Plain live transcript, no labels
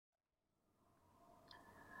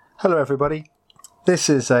Hello everybody. This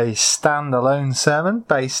is a standalone sermon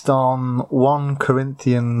based on 1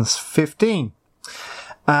 Corinthians 15.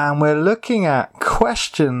 And we're looking at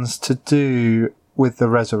questions to do with the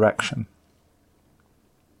resurrection.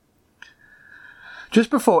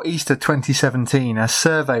 Just before Easter 2017, a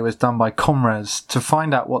survey was done by Comres to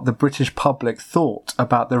find out what the British public thought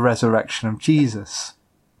about the resurrection of Jesus.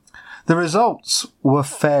 The results were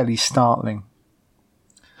fairly startling.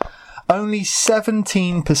 Only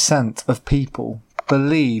 17% of people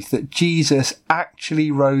believe that Jesus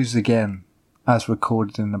actually rose again, as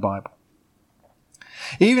recorded in the Bible.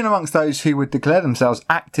 Even amongst those who would declare themselves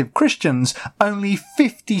active Christians, only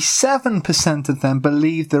 57% of them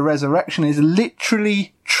believe the resurrection is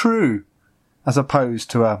literally true, as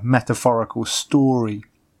opposed to a metaphorical story.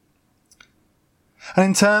 And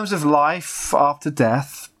in terms of life after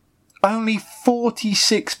death, only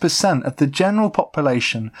 46% of the general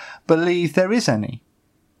population believe there is any,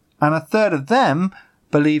 and a third of them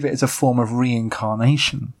believe it is a form of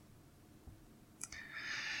reincarnation.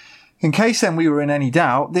 In case then we were in any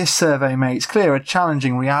doubt, this survey makes clear a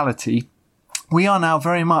challenging reality. We are now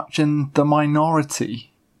very much in the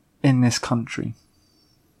minority in this country.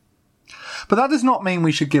 But that does not mean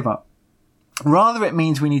we should give up. Rather, it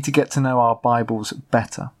means we need to get to know our Bibles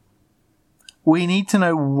better. We need to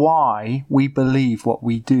know why we believe what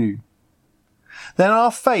we do. Then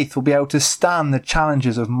our faith will be able to stand the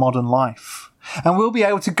challenges of modern life, and we'll be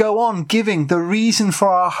able to go on giving the reason for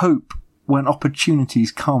our hope when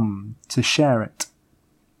opportunities come to share it.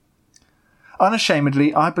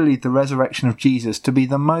 Unashamedly, I believe the resurrection of Jesus to be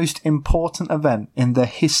the most important event in the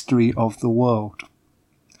history of the world.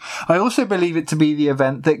 I also believe it to be the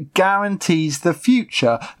event that guarantees the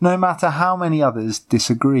future, no matter how many others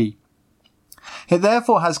disagree. It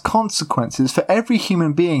therefore has consequences for every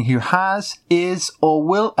human being who has, is, or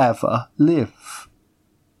will ever live.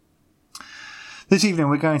 This evening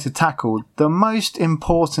we're going to tackle the most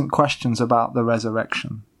important questions about the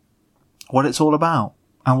resurrection, what it's all about,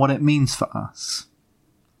 and what it means for us.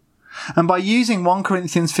 And by using 1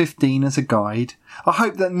 Corinthians 15 as a guide, I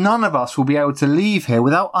hope that none of us will be able to leave here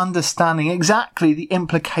without understanding exactly the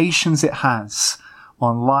implications it has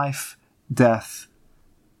on life, death,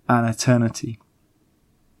 and eternity.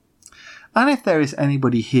 And if there is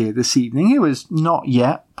anybody here this evening who has not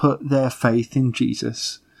yet put their faith in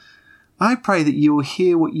Jesus, I pray that you will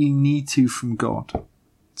hear what you need to from God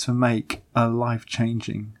to make a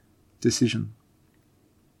life-changing decision.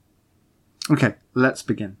 Okay, let's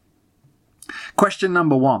begin. Question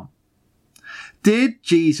number 1. Did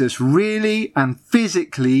Jesus really and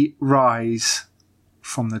physically rise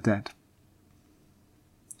from the dead?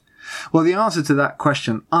 Well, the answer to that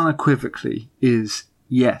question unequivocally is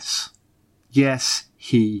yes. Yes,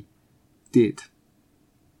 he did.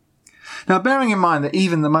 Now, bearing in mind that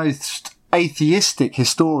even the most atheistic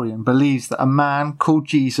historian believes that a man called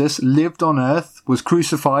Jesus lived on earth, was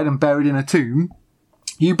crucified and buried in a tomb,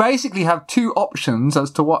 you basically have two options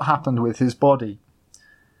as to what happened with his body.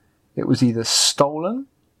 It was either stolen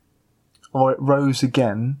or it rose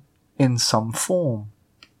again in some form.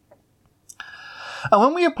 And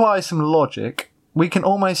when we apply some logic, we can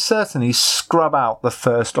almost certainly scrub out the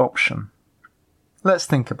first option. Let's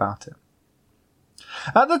think about it.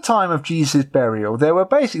 At the time of Jesus' burial, there were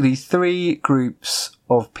basically 3 groups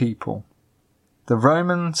of people. The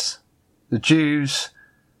Romans, the Jews,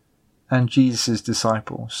 and Jesus'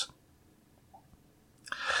 disciples.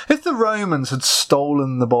 If the Romans had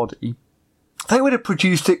stolen the body, they would have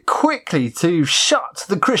produced it quickly to shut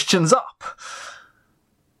the Christians up.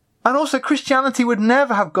 And also, Christianity would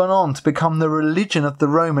never have gone on to become the religion of the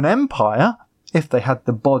Roman Empire if they had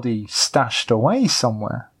the body stashed away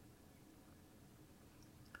somewhere.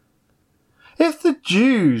 If the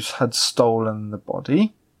Jews had stolen the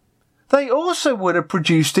body, they also would have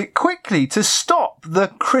produced it quickly to stop the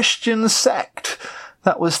Christian sect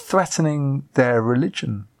that was threatening their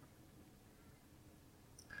religion.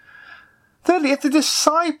 Thirdly, if the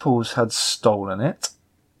disciples had stolen it,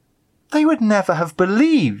 they would never have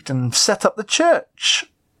believed and set up the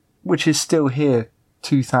church, which is still here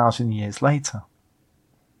 2,000 years later.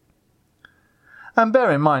 And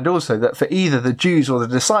bear in mind also that for either the Jews or the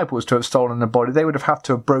disciples to have stolen the body, they would have had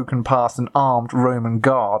to have broken past an armed Roman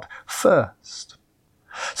guard first.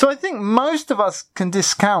 So I think most of us can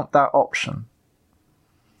discount that option.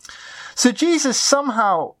 So Jesus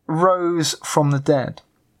somehow rose from the dead.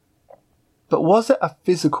 But was it a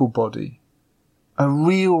physical body? A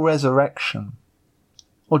real resurrection?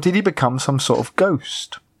 Or did he become some sort of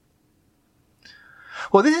ghost?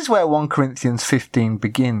 Well, this is where 1 Corinthians 15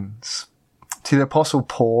 begins. To the Apostle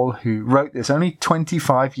Paul, who wrote this only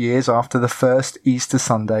 25 years after the first Easter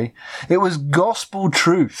Sunday, it was gospel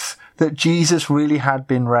truth that Jesus really had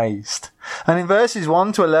been raised. And in verses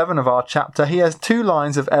 1 to 11 of our chapter, he has 2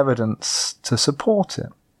 lines of evidence to support it.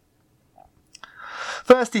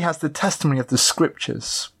 First, he has the testimony of the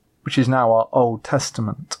Scriptures, which is now our Old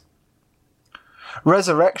Testament.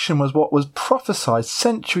 Resurrection was what was prophesied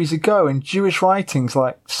centuries ago in Jewish writings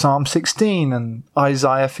like Psalm 16 and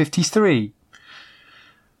Isaiah 53.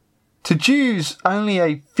 To Jews, only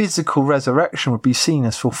a physical resurrection would be seen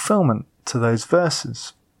as fulfillment to those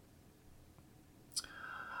verses.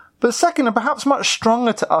 But second, and perhaps much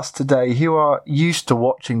stronger to us today who are used to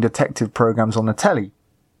watching detective programs on the telly,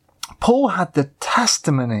 Paul had the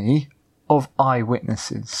testimony of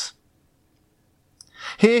eyewitnesses.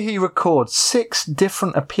 Here he records 6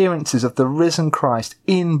 different appearances of the risen Christ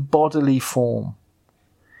in bodily form.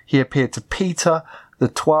 He appeared to Peter, the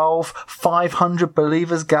 12, 500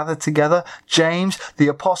 believers gathered together, James, the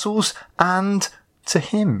apostles, and to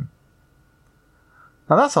him.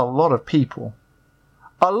 Now that's a lot of people.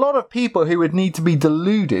 A lot of people who would need to be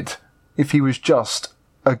deluded if he was just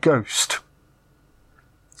a ghost.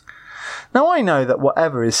 Now I know that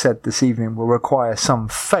whatever is said this evening will require some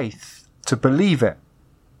faith to believe it.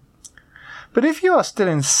 But if you are still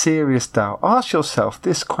in serious doubt, ask yourself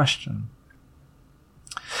this question.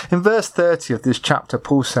 In verse 30 of this chapter,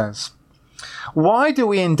 Paul says, "Why do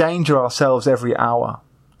we endanger ourselves every hour,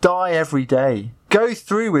 die every day, go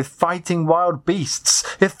through with fighting wild beasts,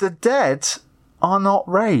 if the dead are not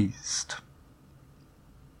raised?"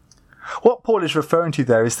 What Paul is referring to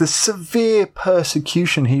there is the severe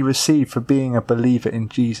persecution he received for being a believer in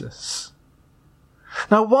Jesus.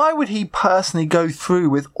 Now, why would he personally go through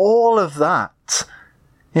with all of that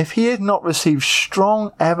if he had not received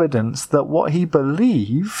strong evidence that what he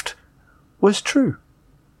believed was true?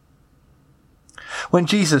 When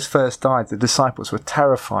Jesus first died, the disciples were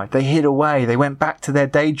terrified. They hid away. They went back to their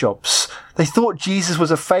day jobs. They thought Jesus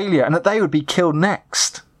was a failure and that they would be killed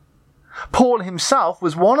next. Paul himself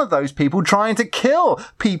was one of those people trying to kill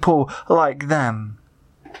people like them.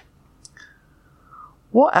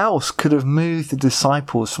 What else could have moved the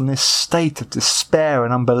disciples from this state of despair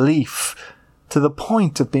and unbelief to the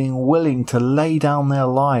point of being willing to lay down their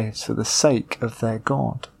lives for the sake of their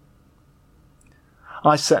God?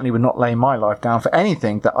 I certainly would not lay my life down for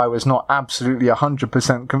anything that I was not absolutely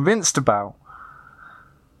 100% convinced about.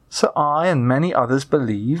 So I and many others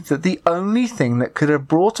believed that the only thing that could have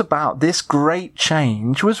brought about this great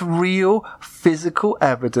change was real physical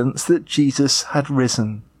evidence that Jesus had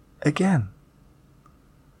risen again.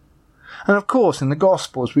 And of course, in the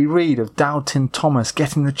Gospels, we read of doubting Thomas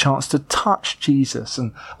getting the chance to touch Jesus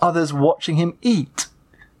and others watching him eat.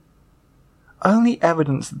 Only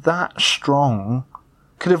evidence that strong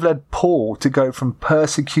could have led Paul to go from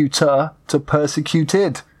persecutor to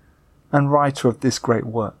persecuted and writer of this great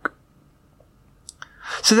work.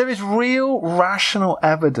 So there is real rational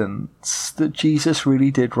evidence that Jesus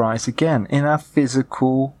really did rise again in a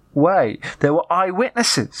physical way. There were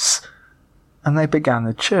eyewitnesses, and they began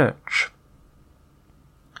the church.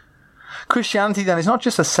 Christianity then is not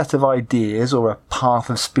just a set of ideas or a path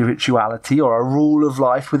of spirituality or a rule of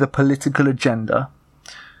life with a political agenda.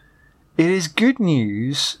 It is good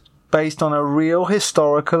news based on a real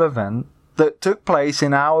historical event that took place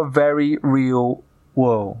in our very real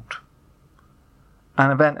world. An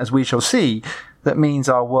event, as we shall see, that means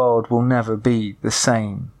our world will never be the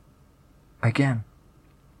same again.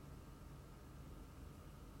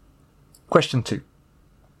 Question 2.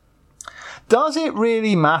 Does it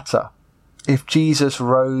really matter if Jesus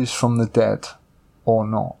rose from the dead or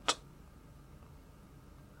not?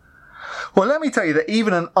 Well, let me tell you that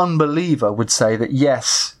even an unbeliever would say that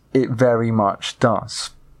yes, it very much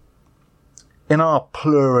does. In our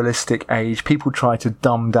pluralistic age, people try to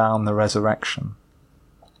dumb down the resurrection.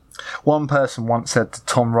 One person once said to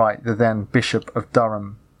Tom Wright, the then Bishop of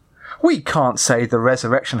Durham, "We can't say the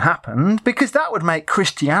resurrection happened because that would make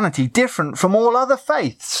Christianity different from all other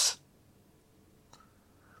faiths."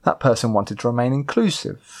 That person wanted to remain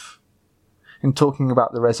inclusive. In talking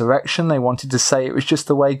about the resurrection, they wanted to say it was just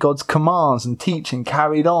the way God's commands and teaching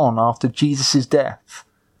carried on after Jesus' death.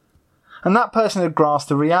 And that person had grasped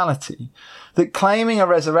the reality that claiming a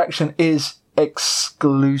resurrection is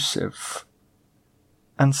exclusive.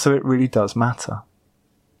 And so it really does matter.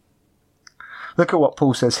 Look at what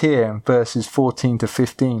Paul says here in verses 14 to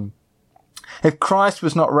 15. If Christ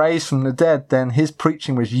was not raised from the dead, then his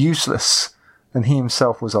preaching was useless, and he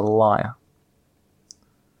himself was a liar.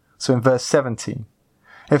 So in verse 17,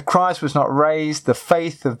 if Christ was not raised, the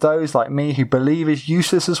faith of those like me who believe is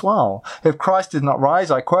useless as well. If Christ did not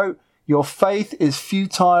rise, I quote, Your faith is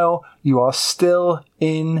futile. You are still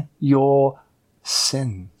in your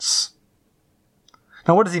sins.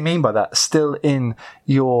 Now, what does he mean by that? Still in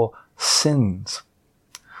your sins.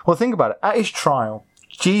 Well, think about it. At his trial,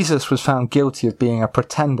 Jesus was found guilty of being a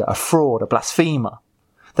pretender, a fraud, a blasphemer.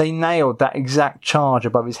 They nailed that exact charge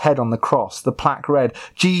above his head on the cross. The plaque read,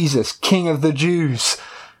 "Jesus, King of the Jews."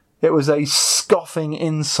 It was a scoffing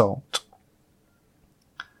insult.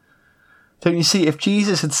 Don't you see, if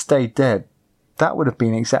Jesus had stayed dead, that would have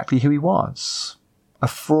been exactly who he was. A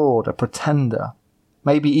fraud, a pretender,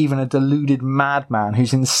 maybe even a deluded madman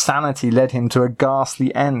whose insanity led him to a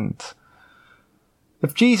ghastly end.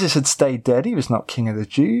 If Jesus had stayed dead, he was not King of the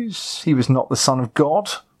Jews. He was not the Son of God.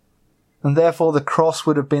 And therefore the cross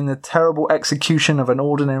would have been the terrible execution of an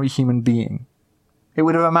ordinary human being. It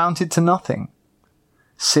would have amounted to nothing.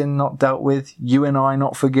 Sin not dealt with, you and I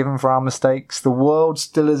not forgiven for our mistakes, the world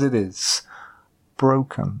still as it is,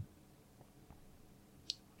 broken.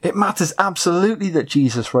 It matters absolutely that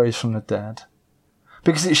Jesus rose from the dead,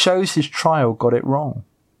 because it shows his trial got it wrong.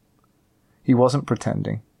 He wasn't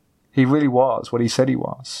pretending. He really was what he said he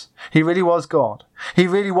was. He really was God. He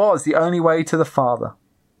really was the only way to the Father.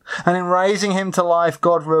 And in raising him to life,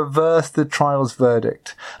 God reversed the trial's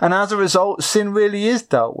verdict. And as a result, sin really is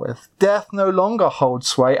dealt with. Death no longer holds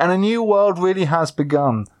sway, and a new world really has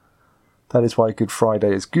begun. That is why Good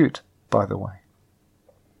Friday is good, by the way.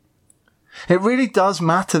 It really does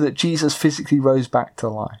matter that Jesus physically rose back to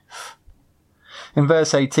life. In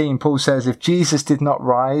verse 18, Paul says, if Jesus did not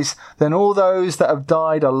rise, then all those that have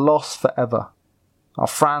died are lost forever. Our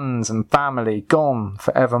friends and family gone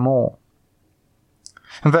forevermore.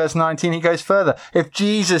 In verse 19, he goes further. If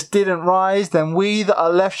Jesus didn't rise, then we that are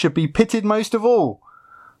left should be pitied most of all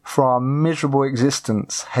for our miserable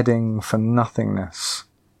existence heading for nothingness.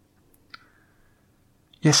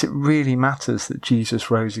 Yes, it really matters that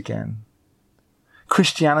Jesus rose again.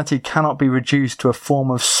 Christianity cannot be reduced to a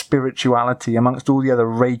form of spirituality amongst all the other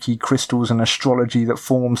Reiki crystals and astrology that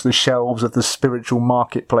forms the shelves of the spiritual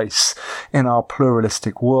marketplace in our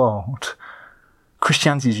pluralistic world.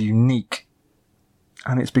 Christianity is unique,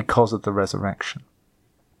 and it's because of the resurrection.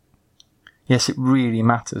 Yes, it really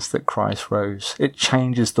matters that Christ rose. It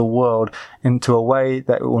changes the world into a way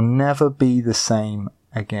that it will never be the same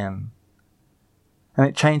again. And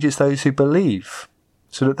it changes those who believe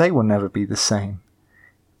so that they will never be the same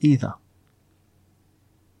either.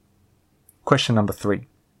 Question number 3.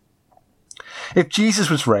 If Jesus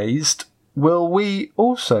was raised, will we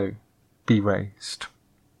also be raised?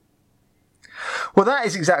 Well, that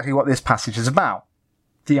is exactly what this passage is about.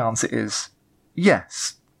 The answer is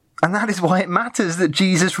yes. And that is why it matters that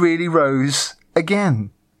Jesus really rose again.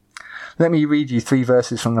 Let me read you 3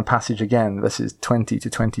 verses from the passage again, verses 20 to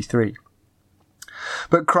 23.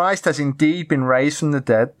 But Christ has indeed been raised from the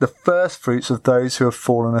dead, the first fruits of those who have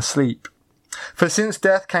fallen asleep. For since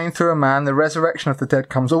death came through a man, the resurrection of the dead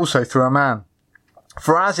comes also through a man.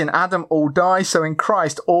 For as in Adam all die, so in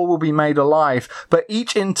Christ all will be made alive, but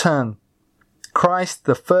each in turn. Christ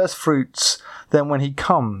the first fruits, then when he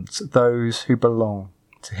comes, those who belong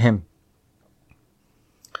to him.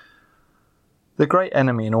 The great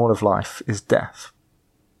enemy in all of life is death.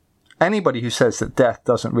 Anybody who says that death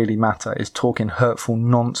doesn't really matter is talking hurtful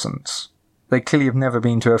nonsense. They clearly have never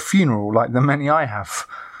been to a funeral like the many I have.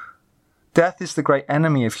 Death is the great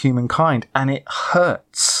enemy of humankind, and it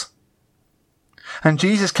hurts. And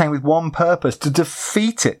Jesus came with one purpose: to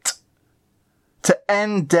defeat it. To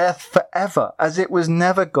end death forever, as it was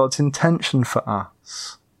never God's intention for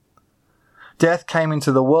us. Death came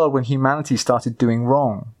into the world when humanity started doing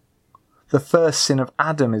wrong. The first sin of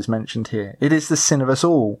Adam is mentioned here. It is the sin of us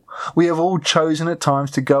all. We have all chosen at times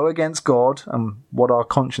to go against God and what our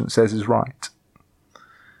conscience says is right.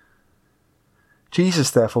 Jesus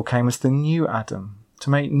therefore came as the new Adam, to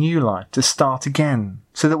make new life, to start again,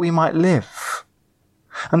 so that we might live.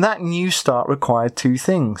 And that new start required 2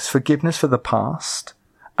 things: forgiveness for the past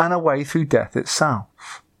and a way through death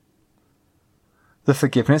itself. The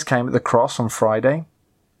forgiveness came at the cross on Friday.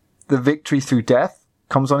 The victory through death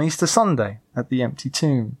comes on Easter Sunday at the empty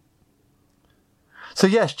tomb. So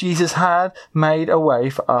yes, Jesus had made a way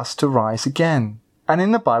for us to rise again. And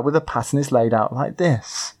in the Bible, the pattern is laid out like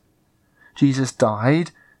this. Jesus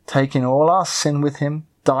died, taking all our sin with him,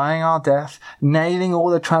 dying our death, nailing all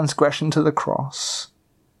the transgression to the cross.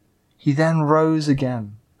 He then rose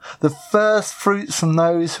again, the first fruits from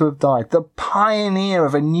those who have died, the pioneer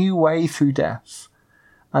of a new way through death.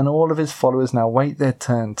 And all of his followers now wait their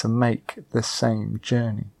turn to make the same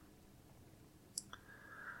journey.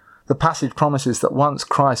 The passage promises that once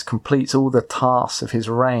Christ completes all the tasks of his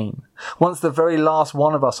reign, once the very last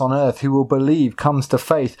one of us on earth who will believe comes to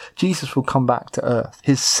faith, Jesus will come back to earth,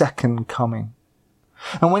 his second coming.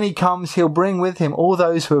 And when he comes, he'll bring with him all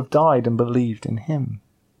those who have died and believed in him.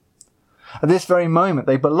 At this very moment,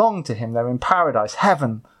 they belong to him. They're in paradise,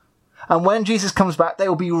 heaven. And when Jesus comes back, they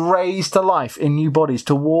will be raised to life in new bodies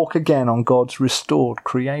to walk again on God's restored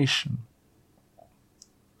creation.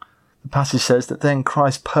 The passage says that then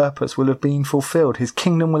Christ's purpose will have been fulfilled. His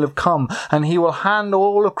kingdom will have come, and he will hand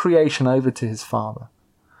all of creation over to his Father.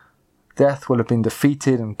 Death will have been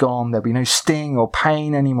defeated and gone. There'll be no sting or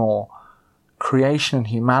pain anymore. Creation and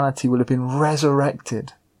humanity will have been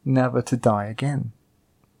resurrected, never to die again.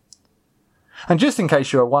 And just in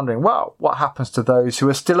case you are wondering, well, what happens to those who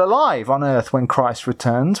are still alive on earth when Christ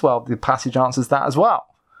returns? Well, the passage answers that as well.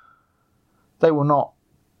 They will not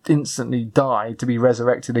instantly die to be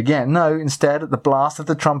resurrected again. No, instead, at the blast of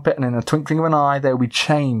the trumpet and in a twinkling of an eye, they will be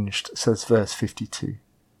changed, says verse 52.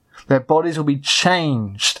 Their bodies will be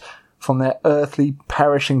changed from their earthly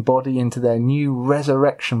perishing body into their new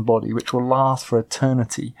resurrection body, which will last for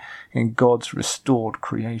eternity in God's restored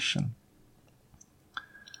creation.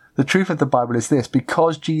 The truth of the Bible is this: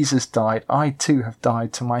 because Jesus died, I too have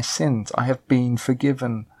died to my sins. I have been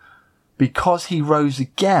forgiven. Because he rose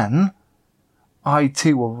again, I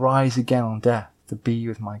too will rise again on death to be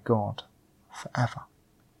with my God forever.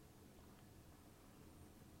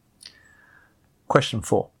 Question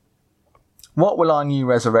 4. What will our new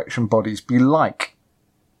resurrection bodies be like?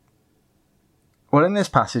 Well, in this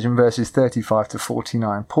passage in verses 35 to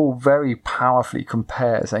 49, Paul very powerfully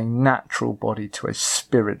compares a natural body to a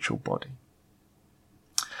spiritual body.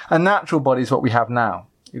 A natural body is what we have now.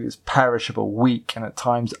 It is perishable, weak, and at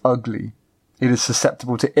times ugly. It is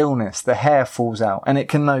susceptible to illness, the hair falls out, and it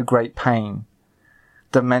can know great pain.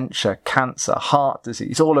 Dementia, cancer, heart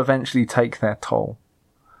disease all eventually take their toll.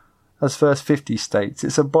 As verse 50 states,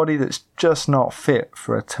 it's a body that's just not fit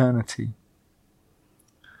for eternity.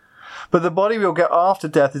 But the body we'll get after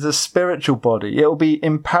death is a spiritual body. It will be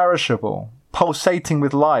imperishable, pulsating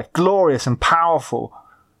with life, glorious and powerful.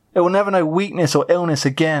 It will never know weakness or illness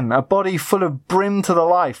again. A body full of brim to the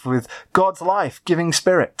life with God's life-giving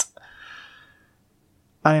spirit.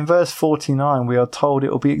 And in verse 49, we are told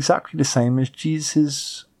it will be exactly the same as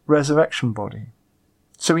Jesus' resurrection body.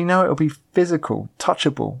 So we know it will be physical,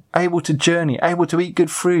 touchable, able to journey, able to eat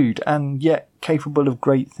good food, and yet capable of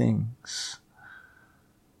great things.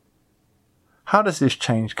 How does this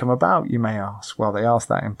change come about, you may ask? Well, they asked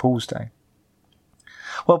that in Paul's day.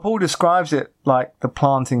 Well, Paul describes it like the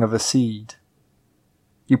planting of a seed.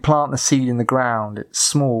 You plant the seed in the ground, it's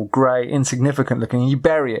small, grey, insignificant looking, and you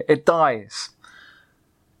bury it, it dies.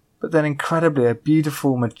 But then incredibly, a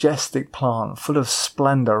beautiful, majestic plant full of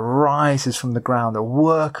splendour rises from the ground, a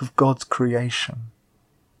work of God's creation.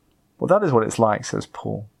 Well, that is what it's like, says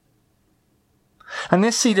Paul. And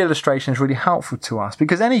this seed illustration is really helpful to us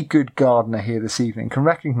because any good gardener here this evening can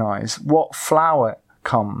recognise what flower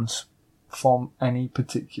comes from any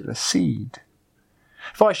particular seed.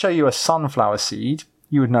 If I show you a sunflower seed,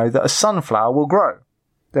 you would know that a sunflower will grow.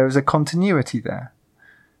 There is a continuity there.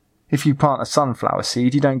 If you plant a sunflower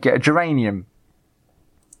seed, you don't get a geranium.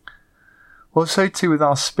 Well, so too with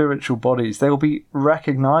our spiritual bodies. They will be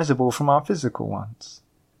recognisable from our physical ones.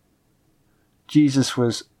 Jesus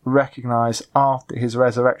was recognised after his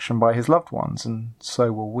resurrection by his loved ones, and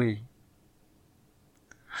so will we.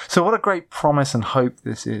 So what a great promise and hope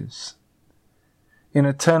this is. In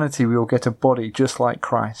eternity we will get a body just like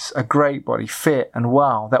Christ, a great body, fit and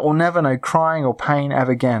well, that will never know crying or pain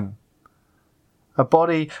ever again. A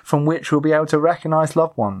body from which we'll be able to recognise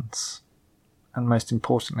loved ones, and most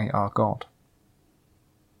importantly, our God.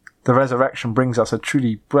 The resurrection brings us a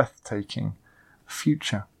truly breathtaking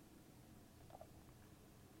future.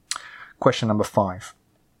 Question number 5.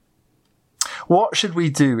 What should we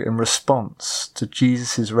do in response to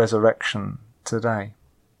Jesus' resurrection today?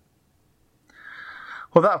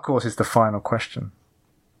 Well, that of course is the final question.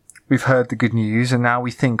 We've heard the good news and now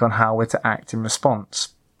we think on how we're to act in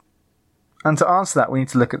response. And to answer that, we need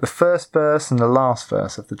to look at the first verse and the last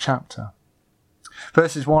verse of the chapter.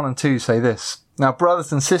 Verses 1 and 2 say this: Now,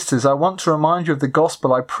 brothers and sisters, I want to remind you of the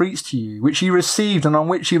gospel I preached to you, which you received and on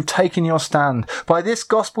which you have taken your stand. By this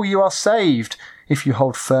gospel you are saved, if you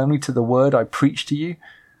hold firmly to the word I preached to you.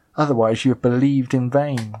 Otherwise you have believed in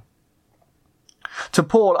vain. To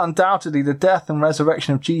Paul, undoubtedly, the death and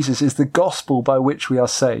resurrection of Jesus is the gospel by which we are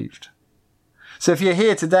saved. So if you're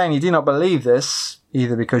here today and you do not believe this,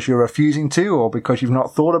 either because you're refusing to or because you've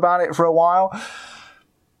not thought about it for a while,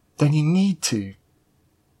 then you need to.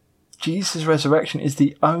 Jesus' resurrection is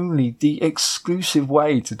the exclusive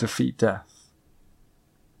way to defeat death.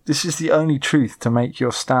 This is the only truth to make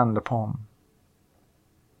your stand upon.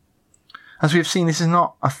 As we have seen, this is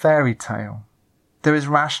not a fairy tale. There is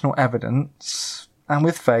rational evidence, and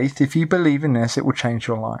with faith, if you believe in this, it will change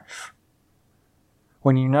your life.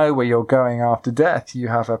 When you know where you're going after death, you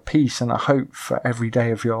have a peace and a hope for every day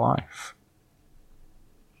of your life.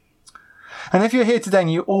 And if you're here today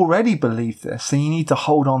and you already believe this, then you need to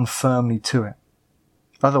hold on firmly to it.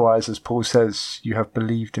 Otherwise, as Paul says, you have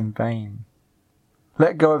believed in vain.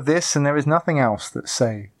 Let go of this and there is nothing else that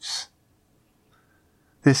saves.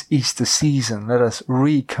 This Easter season, let us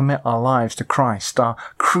recommit our lives to Christ, our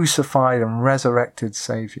crucified and resurrected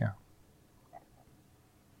Saviour.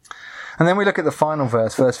 And then we look at the final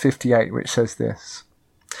verse, verse 58, which says this: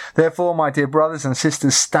 Therefore, my dear brothers and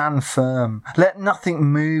sisters, stand firm. Let nothing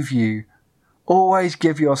move you. Always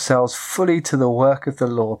give yourselves fully to the work of the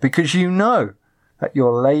Lord, because you know that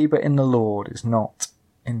your labour in the Lord is not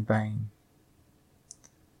in vain.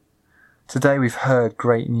 Today we've heard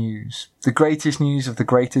great news, the greatest news of the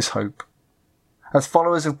greatest hope. As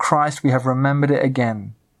followers of Christ, we have remembered it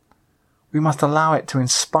again. We must allow it to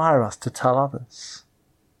inspire us to tell others.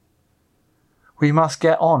 We must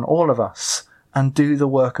get on, all of us, and do the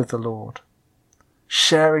work of the Lord,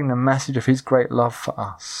 sharing the message of his great love for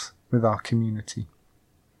us with our community.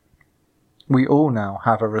 We all now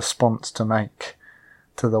have a response to make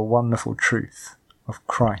to the wonderful truth of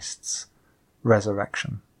Christ's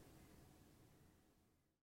resurrection.